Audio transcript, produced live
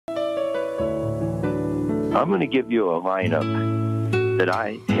I'm going to give you a lineup that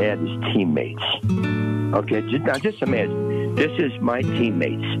I had as teammates. Okay, now just imagine, this is my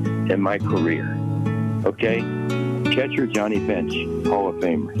teammates in my career. Okay, catcher Johnny Bench, Hall of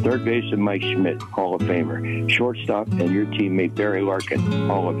Famer. Third baseman Mike Schmidt, Hall of Famer. Shortstop and your teammate Barry Larkin,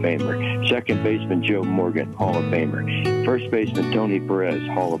 Hall of Famer. Second baseman Joe Morgan, Hall of Famer. First baseman Tony Perez,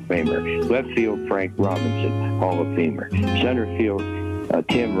 Hall of Famer. Left field Frank Robinson, Hall of Famer. Center field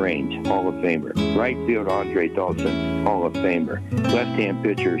Tim Raines, Hall of Famer. Right field Andre Dawson, Hall of Famer. Left-hand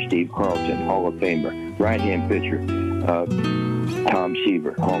pitcher Steve Carlson, Hall of Famer. Right-hand pitcher Tom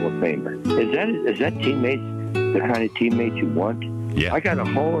Seaver, Hall of Famer. Is that teammates, the kind of teammates you want? Yeah. I got a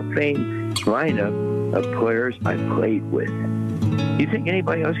Hall of Fame lineup of players I played with. You think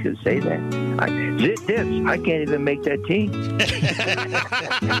anybody else could say that? Dips, I can't even make that team.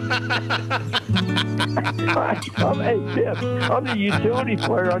 Hey, Dips, I'm the utility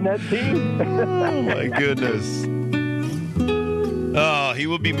player on that team. Oh, my goodness. Oh, he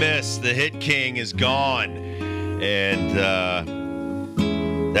will be missed. The hit king is gone. And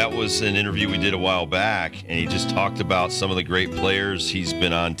that was an interview we did a while back, and he just talked about some of the great players. He's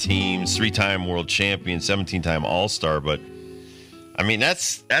been on teams, 3-time world champion, 17-time All-Star. But, I mean,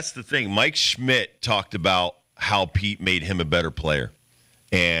 that's the thing. Mike Schmidt talked about how Pete made him a better player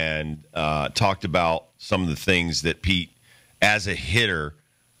and talked about some of the things that Pete, as a hitter,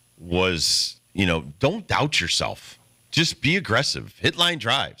 was, don't doubt yourself. Just be aggressive. Hit line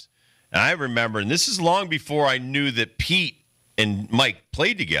drives. And I remember, and this is long before I knew that Pete and Mike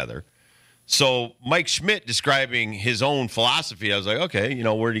played together. So Mike Schmidt describing his own philosophy, I was like, okay,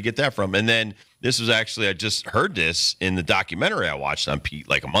 where did he get that from? And then this was actually, I just heard this in the documentary I watched on Pete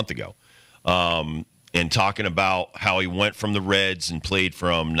like a month ago, and talking about how he went from the Reds and played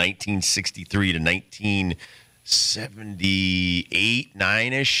from 1963 to 1978,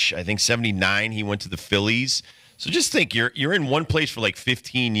 9-ish. I think 79 he went to the Phillies. So just think, you're in one place for like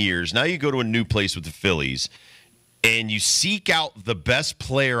 15 years. Now you go to a new place with the Phillies, and you seek out the best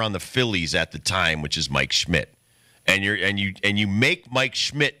player on the Phillies at the time, which is Mike Schmidt, and you make Mike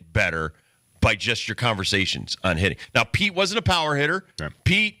Schmidt better by just your conversations on hitting. Now Pete wasn't a power hitter. Yeah.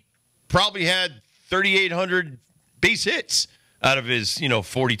 Pete probably had 3,800 base hits out of his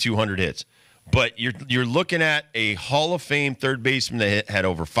 4,200 hits. But you're looking at a Hall of Fame third baseman that had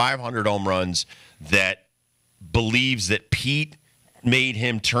over 500 home runs that believes that Pete made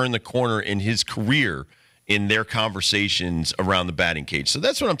him turn the corner in his career in their conversations around the batting cage. So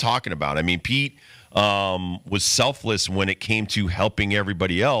that's what I'm talking about. I mean, Pete was selfless when it came to helping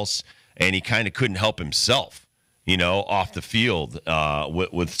everybody else, and he kind of couldn't help himself, off the field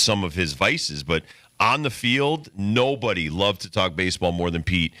with some of his vices. But on the field, nobody loved to talk baseball more than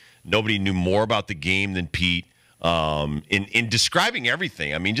Pete. Nobody knew more about the game than Pete. In describing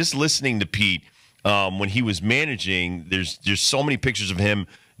everything, I mean, just listening to Pete, when he was managing, there's so many pictures of him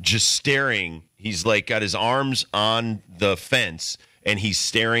just staring. He's like got his arms on the fence and he's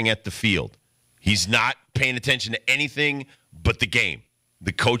staring at the field. He's not paying attention to anything but the game.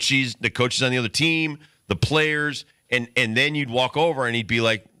 The coaches on the other team, the players, and then you'd walk over and he'd be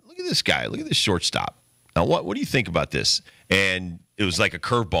like, "Look at this guy. Look at this shortstop. Now what do you think about this?" And it was like a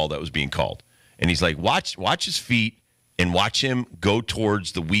curveball that was being called. And he's like, "Watch his feet. And watch him go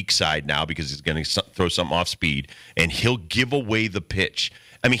towards the weak side now because he's going to throw something off speed, and he'll give away the pitch."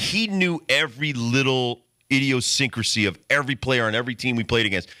 I mean, he knew every little idiosyncrasy of every player on every team we played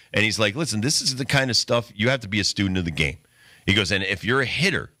against. And he's like, "Listen, this is the kind of stuff you have to be a student of the game." He goes, "And if you're a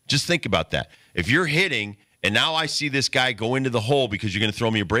hitter, just think about that. If you're hitting, and now I see this guy go into the hole because you're going to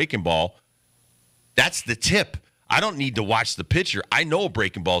throw me a breaking ball, that's the tip. I don't need to watch the pitcher. I know a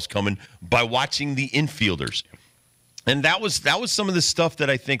breaking ball is coming by watching the infielders." And that was some of the stuff that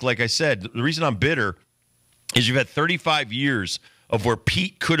I think, like I said, the reason I'm bitter is you've had 35 years of where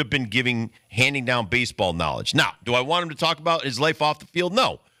Pete could have been handing down baseball knowledge. Now, do I want him to talk about his life off the field?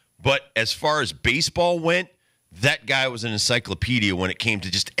 No. But as far as baseball went, that guy was an encyclopedia when it came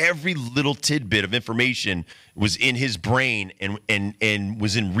to just every little tidbit of information was in his brain and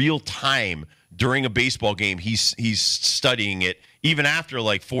was in real time during a baseball game. He's studying it even after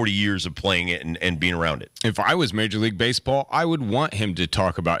like 40 years of playing it and being around it. If I was Major League Baseball, I would want him to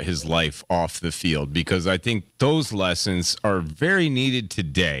talk about his life off the field because I think those lessons are very needed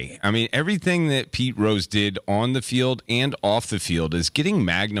today. I mean, everything that Pete Rose did on the field and off the field is getting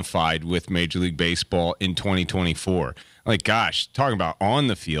magnified with Major League Baseball in 2024. Like, gosh, talking about on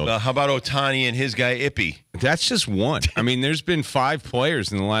the field. How about Ohtani and his guy Ippy? That's just one. I mean, there's been 5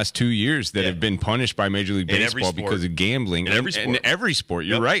 players in the last 2 years that have been punished by Major League Baseball because of gambling. In every sport.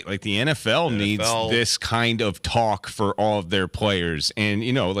 You're right. Like, the NFL needs this kind of talk for all of their players. And,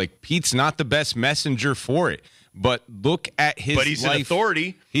 you know, like, Pete's not the best messenger for it. But look at his But he's life. an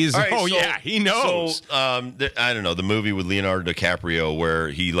authority. He's yeah, he knows. So, I don't know, the movie with Leonardo DiCaprio where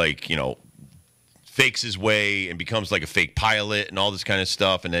he, like, you know, fakes his way and becomes like a fake pilot and all this kind of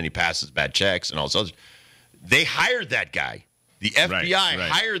stuff, and then he passes bad checks and all this other. They hired that guy. The FBI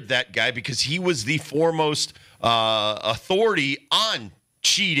hired that guy because he was the foremost authority on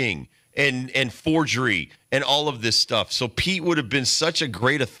cheating and forgery and all of this stuff. So Pete would have been such a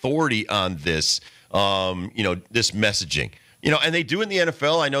great authority on this, this messaging. You know, and they do in the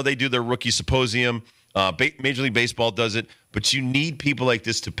NFL. I know they do their rookie symposium. Major League Baseball does it, but you need people like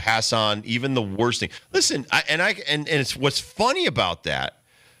this to pass on even the worst thing. Listen, and it's what's funny about that.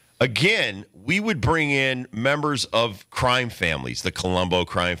 Again, we would bring in members of crime families, the Colombo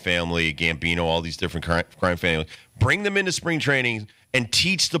crime family, Gambino, all these different crime families. Bring them into spring training and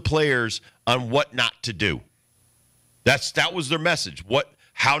teach the players on what not to do. That was their message.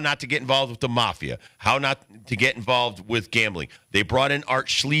 How not to get involved with the mafia. How not to get involved with gambling. They brought in Art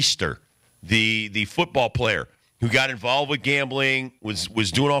Schlichter, the football player who got involved with gambling,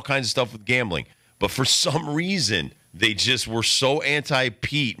 was doing all kinds of stuff with gambling. But for some reason, they just were so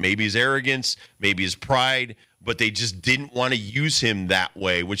anti-Pete, maybe his arrogance, maybe his pride, but they just didn't want to use him that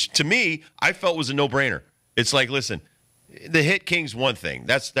way, which to me, I felt was a no-brainer. It's like, listen, the hit king's one thing.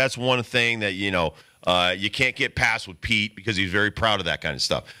 That's one thing that, you know, you can't get past with Pete because he's very proud of that kind of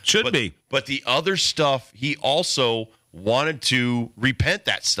stuff. Should be. But the other stuff, he also wanted to repent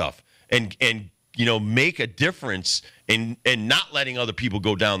that stuff. And you know, make a difference in not letting other people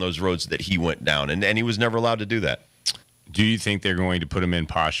go down those roads that he went down, and he was never allowed to do that. Do you think they're going to put him in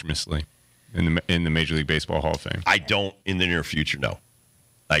posthumously in the Major League Baseball Hall of Fame? I don't in the near future. No,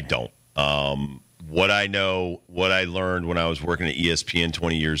 I don't. What I learned when I was working at ESPN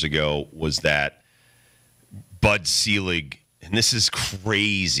 20 years ago was that Bud Selig, and this is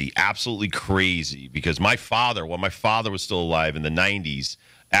crazy, absolutely crazy, because my father was still alive in the 90s.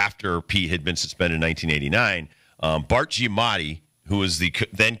 After Pete had been suspended in 1989, Bart Giamatti, who was the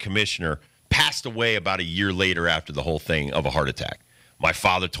then commissioner, passed away about a year later after the whole thing of a heart attack. My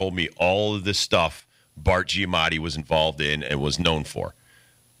father told me all of this stuff Bart Giamatti was involved in and was known for.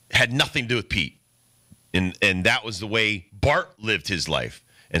 Had nothing to do with Pete. And that was the way Bart lived his life.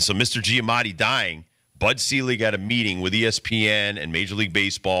 And so Mr. Giamatti dying, Bud Selig at a meeting with ESPN and Major League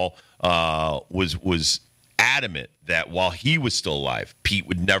Baseball was adamant that while he was still alive, Pete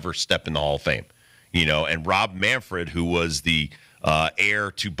would never step in the Hall of Fame. You know, and Rob Manfred, who was the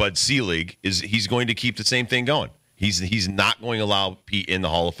heir to Bud Selig, he's going to keep the same thing going. He's not going to allow Pete in the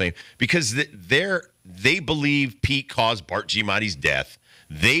Hall of Fame because they believe Pete caused Bart Giamatti's death.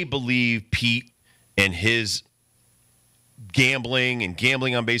 They believe Pete and his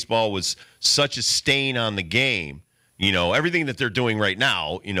gambling on baseball was such a stain on the game. You know, everything that they're doing right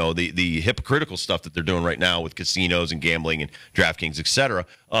now, you know, the hypocritical stuff that they're doing right now with casinos and gambling and DraftKings, et cetera,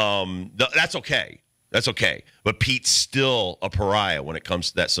 that's okay. That's okay. But Pete's still a pariah when it comes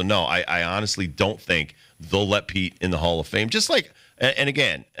to that. So, no, I honestly don't think they'll let Pete in the Hall of Fame. Just like, and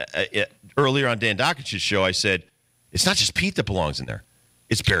again, earlier on Dan Dockich's show, I said, it's not just Pete that belongs in there.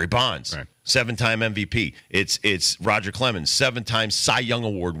 It's Barry Bonds, right. 7-time MVP. It's Roger Clemens, 7-time Cy Young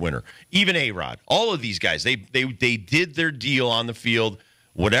Award winner. Even A-Rod. All of these guys, they did their deal on the field.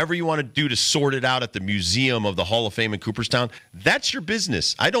 Whatever you want to do to sort it out at the Museum of the Hall of Fame in Cooperstown, that's your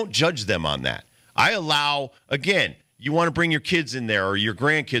business. I don't judge them on that. I allow, again, you want to bring your kids in there or your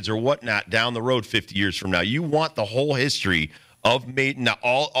grandkids or whatnot down the road 50 years from now. You want the whole history of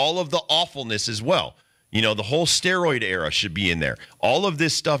all of the awfulness as well. You know, the whole steroid era should be in there. All of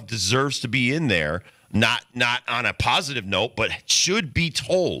this stuff deserves to be in there, not on a positive note, but should be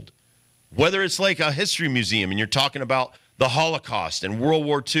told. Whether it's like a history museum and you're talking about the Holocaust and World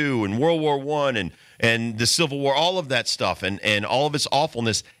War II and World War I and the Civil War, all of that stuff and all of its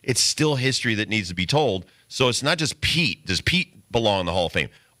awfulness, it's still history that needs to be told. So it's not just Pete. Does Pete belong in the Hall of Fame?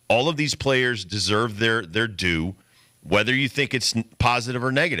 All of these players deserve their due, whether you think it's positive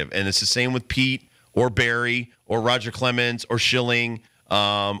or negative. And it's the same with Pete or Barry or Roger Clemens or Schilling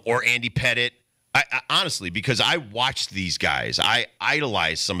or Andy Pettit. I honestly, because I watched these guys, I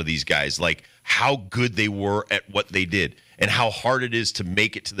idolized some of these guys, like how good they were at what they did and how hard it is to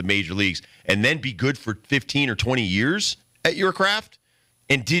make it to the major leagues and then be good for 15 or 20 years at your craft.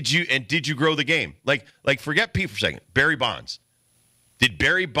 And did you grow the game? Like forget Pete for a second. Barry Bonds. Did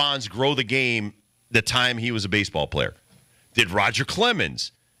Barry Bonds grow the game the time he was a baseball player? Did Roger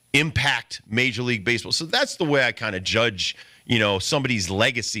Clemens impact Major League Baseball? So that's the way I kind of judge, somebody's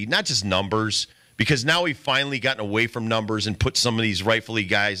legacy, not just numbers, because now we've finally gotten away from numbers and put some of these rightfully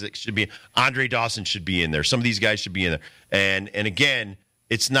guys that should be. Andre Dawson should be in there. Some of these guys should be in there. And again,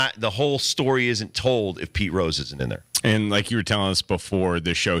 it's not, the whole story isn't told if Pete Rose isn't in there. And like you were telling us before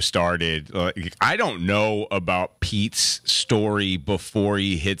the show started, I don't know about Pete's story before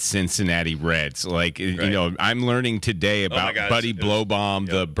he hit Cincinnati Reds. I'm learning today about Buddy Blowbaum,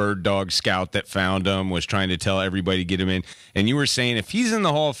 the bird dog scout that found him, was trying to tell everybody to get him in. And you were saying if he's in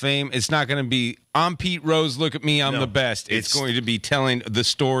the Hall of Fame, it's not going to be, I'm Pete Rose, look at me, I'm the best. It's going to be telling the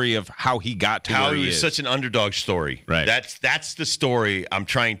story of how he got to where he is. How he was such an underdog story. Right. That's the story I'm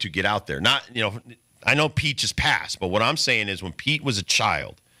trying to get out there. Not, I know Pete just passed, but what I'm saying is when Pete was a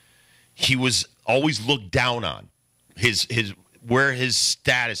child, he was always looked down on. Where his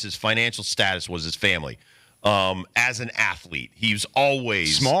status, his financial status was his family. As an athlete, he was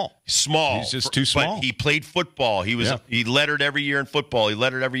always small. He's just too small. But he played football. He lettered every year in football. He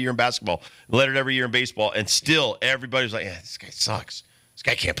lettered every year in basketball. Lettered every year in baseball. And still, everybody's like, this guy sucks. This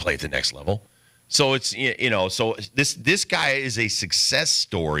guy can't play at the next level. So it's so this guy is a success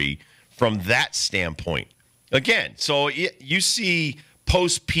story from that standpoint. Again, so you see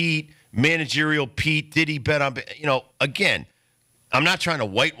post-Pete, managerial Pete, did he bet on, again, I'm not trying to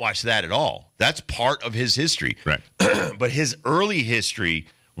whitewash that at all. That's part of his history. Right. But his early history,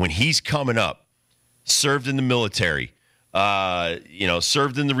 when he's coming up, served in the military,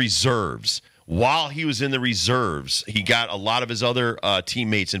 served in the reserves. While he was in the reserves, he got a lot of his other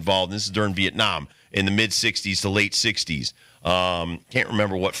teammates involved. This is during Vietnam in the mid-'60s to late 60s. Can't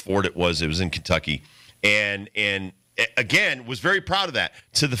remember what fort it was. It was in Kentucky. And again, was very proud of that.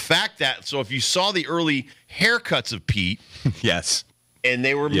 To the fact that, so if you saw the early haircuts of Pete. Yes. And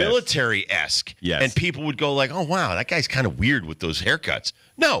they were military-esque. Yes. And people would go like, oh, wow, that guy's kind of weird with those haircuts.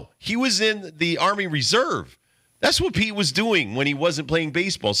 No, he was in the Army Reserve. That's what Pete was doing when he wasn't playing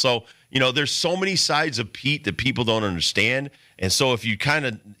baseball. So, there's so many sides of Pete that people don't understand. And so if you kind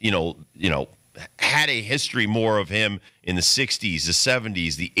of, had a history more of him in the 60s, the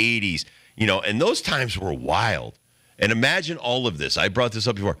 70s, the 80s, and those times were wild. And imagine all of this. I brought this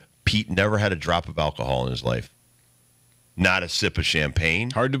up before. Pete never had a drop of alcohol in his life. Not a sip of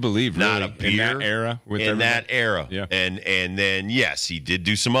champagne. Hard to believe, really. Not a beer. In that era. Yeah. And then, yes, he did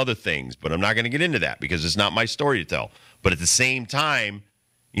do some other things, but I'm not going to get into that because it's not my story to tell. But at the same time,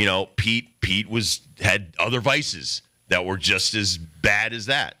 Pete had other vices that were just as bad as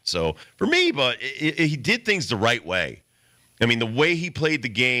that. So for me, but he did things the right way. I mean, the way he played the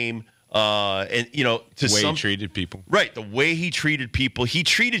game, the way he treated people. Right, the way he treated people. He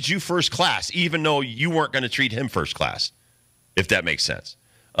treated you first class, even though you weren't going to treat him first class, if that makes sense.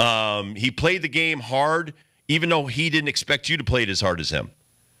 He played the game hard, even though he didn't expect you to play it as hard as him.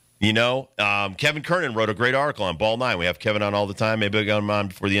 Kevin Kernan wrote a great article on Ball 9. We have Kevin on all the time. Maybe I'll get him on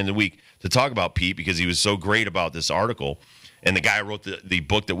before the end of the week to talk about Pete because he was so great about this article. And the guy wrote the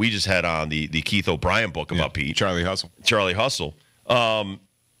book that we just had on, the Keith O'Brien book about Pete. Charlie Hustle.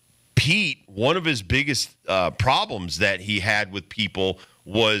 Pete, one of his biggest problems that he had with people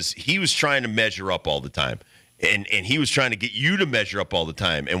was he was trying to measure up all the time. And he was trying to get you to measure up all the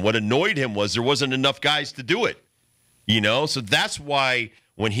time. And what annoyed him was there wasn't enough guys to do it. So that's why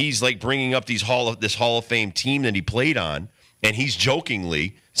when he's like bringing up this Hall of Fame team that he played on, and he's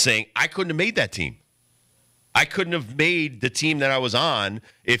jokingly saying, I couldn't have made that team. I couldn't have made the team that I was on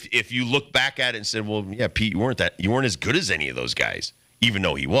if you look back at it and said, well, yeah, Pete, you weren't as good as any of those guys, even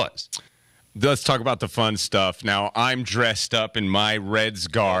though he was. Let's talk about the fun stuff. Now, I'm dressed up in my Reds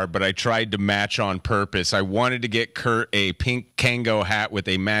garb, but I tried to match on purpose. I wanted to get Kurt a pink Kango hat with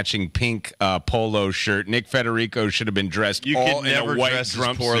a matching pink polo shirt. Nick Federico should have been dressed all in a white dress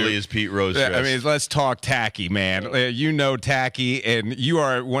as poorly as Pete Rose dressed. I mean, let's talk tacky, man. Tacky, and you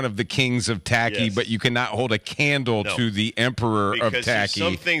are one of the kings of tacky, but you cannot hold a candle to the emperor of tacky.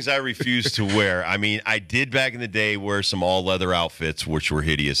 Some things I refuse to wear. I mean, I did back in the day wear some all-leather outfits, which were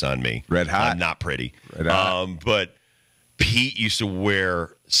hideous on me. Red hot. Not pretty. But Pete used to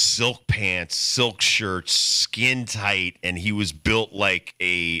wear silk pants, silk shirts, skin tight, and he was built like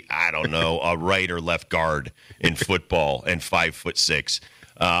a right or left guard in football and 5'6".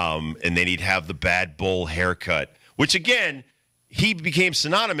 And then he'd have the bad bull haircut, which again, he became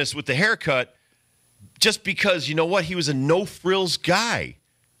synonymous with the haircut just because, you know what, he was a no frills guy.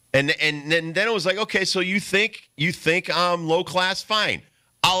 And then it was like, okay, so you think I'm low class? Fine.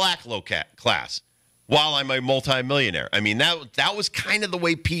 I'll act low class while I'm a multimillionaire. I mean, that was kind of the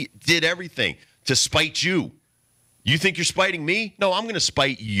way Pete did everything to spite you. You think you're spiting me? No, I'm going to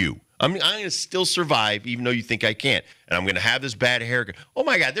spite you. I'm going to still survive, even though you think I can't. And I'm going to have this bad haircut. Oh,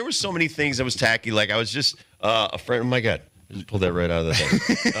 my God. There were so many things that was tacky. Like, I was just a friend. Oh, my God. I just pulled that right out of the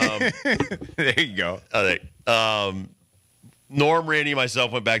thing. There you go. Norm, Randy, and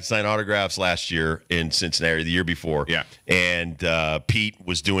myself went back to sign autographs last year in Cincinnati, the year before. Yeah. And Pete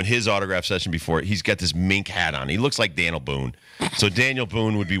was doing his autograph session before. He's got this mink hat on. He looks like Daniel Boone. So Daniel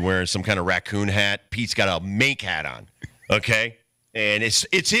Boone would be wearing some kind of raccoon hat. Pete's got a mink hat on. Okay? And it's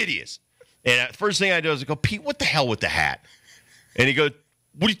hideous. And the first thing I do is I go, Pete, what the hell with the hat? And he goes,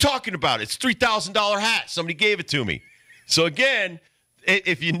 what are you talking about? It's $3,000 hat. Somebody gave it to me. So again,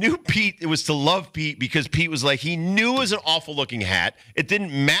 if you knew Pete, it was to love Pete because Pete was like, he knew it was an awful looking hat. It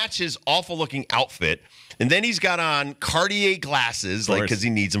didn't match his awful looking outfit. And then he's got on Cartier glasses, like, because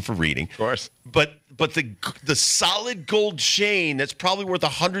he needs them for reading. Of course. But the solid gold chain that's probably worth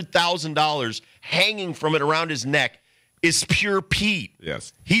 $100,000 hanging from it around his neck is pure Pete.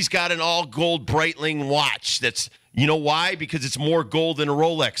 Yes. He's got an all gold Breitling watch that's, you know why? Because it's more gold than a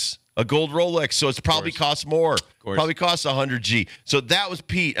Rolex. A gold Rolex, so it's probably costs more. Probably costs $100G. So that was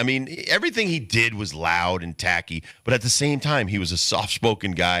Pete. I mean, everything he did was loud and tacky, but at the same time, he was a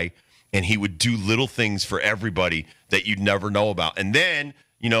soft-spoken guy, and he would do little things for everybody that you'd never know about. And then,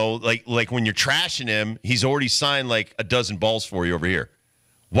 you know, like when you're trashing him, he's already signed like a dozen balls for you over here.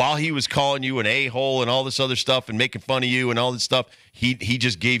 While he was calling you an a-hole and all this other stuff and making fun of you and all this stuff, he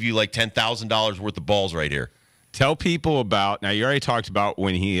just gave you like $10,000 worth of balls right here. Tell people about, now you already talked about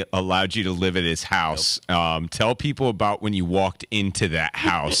when he allowed you to live at his house. Yep. Tell people about when you walked into that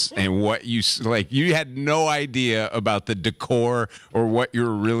house and what you, like, you had no idea about the decor or what you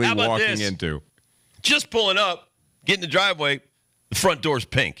were really walking into. Just pulling up, get in the driveway, the front door's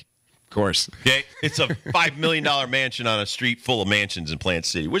pink. Of course. Okay. It's a $5 million mansion on a street full of mansions in Plant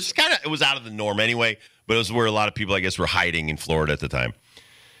City, which is it was out of the norm anyway, but it was where a lot of people, I guess, were hiding in Florida at the time.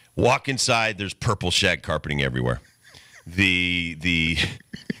 Walk inside, there's purple shag carpeting everywhere. The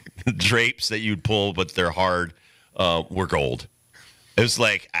drapes that you'd pull, but they're hard, were gold. It was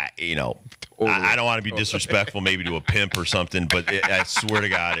like, I don't want to be disrespectful maybe to a pimp or something, but I swear to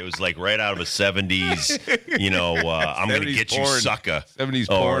God, it was like right out of a 70s, I'm going to get you, sucker. 70s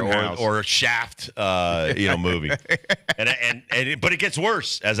porn or a Shaft, movie. But it gets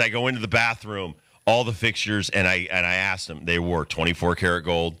worse as I go into the bathroom. All the fixtures, and I asked them. They were 24 karat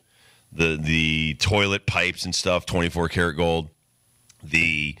gold. The toilet pipes and stuff, 24 karat gold.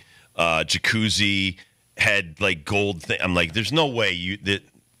 The jacuzzi had like gold thing. I'm like, there's no way that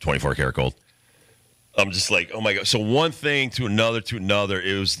 24 karat gold. I'm just like, oh my God. So one thing to another.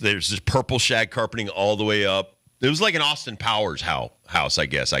 There's this purple shag carpeting all the way up. It was like an Austin Powers house, I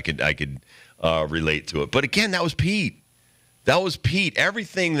guess. I could relate to it. But again, that was Pete.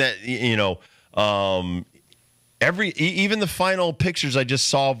 Everything that even the final pictures I just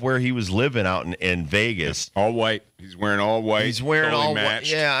saw of where he was living out in Vegas. All white. He's wearing all white. He's wearing all white.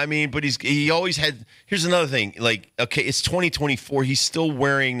 Yeah, I mean, but he always had. Here's another thing. Like, okay, it's 2024. He's still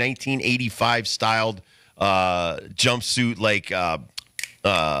wearing 1985 styled jumpsuit, like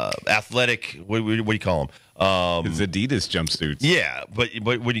athletic. What do you call them? His Adidas jumpsuits. Yeah, but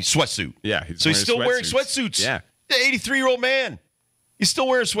when he sweatsuit. Yeah, he's still wearing sweatsuits. Yeah, the 83-year-old man. He's still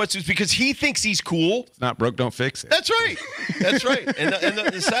wearing sweatsuits because he thinks he's cool. It's not broke, don't fix it. That's right. That's right. And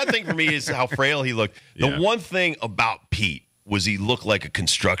the sad thing for me is how frail he looked. The one thing about Pete was he looked like a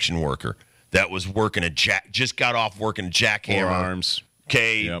construction worker that was working just got off working a jackhammer. Forearms.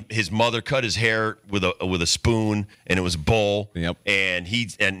 Okay. Yep. His mother cut his hair with a spoon, and it was a bowl. Yep.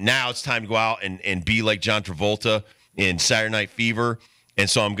 And now it's time to go out and be like John Travolta in Saturday Night Fever. And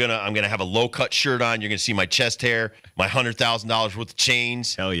so I'm gonna have a low cut shirt on. You're gonna see my chest hair, my $100,000 worth of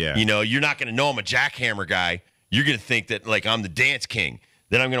chains. Hell yeah! You're not gonna know I'm a jackhammer guy. You're gonna think that like I'm the dance king.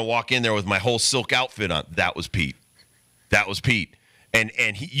 Then I'm gonna walk in there with my whole silk outfit on. That was Pete. And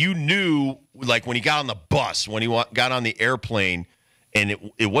you knew like when he got on the bus, when he got on the airplane, and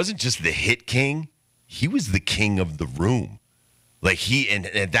it wasn't just the hit king. He was the king of the room. Like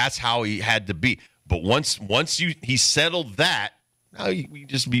and that's how he had to be. But once he settled that. No, we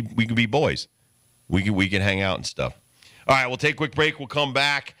can be boys. We can hang out and stuff. All right, we'll take a quick break. We'll come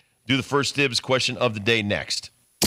back, do the first dibs question of the day next.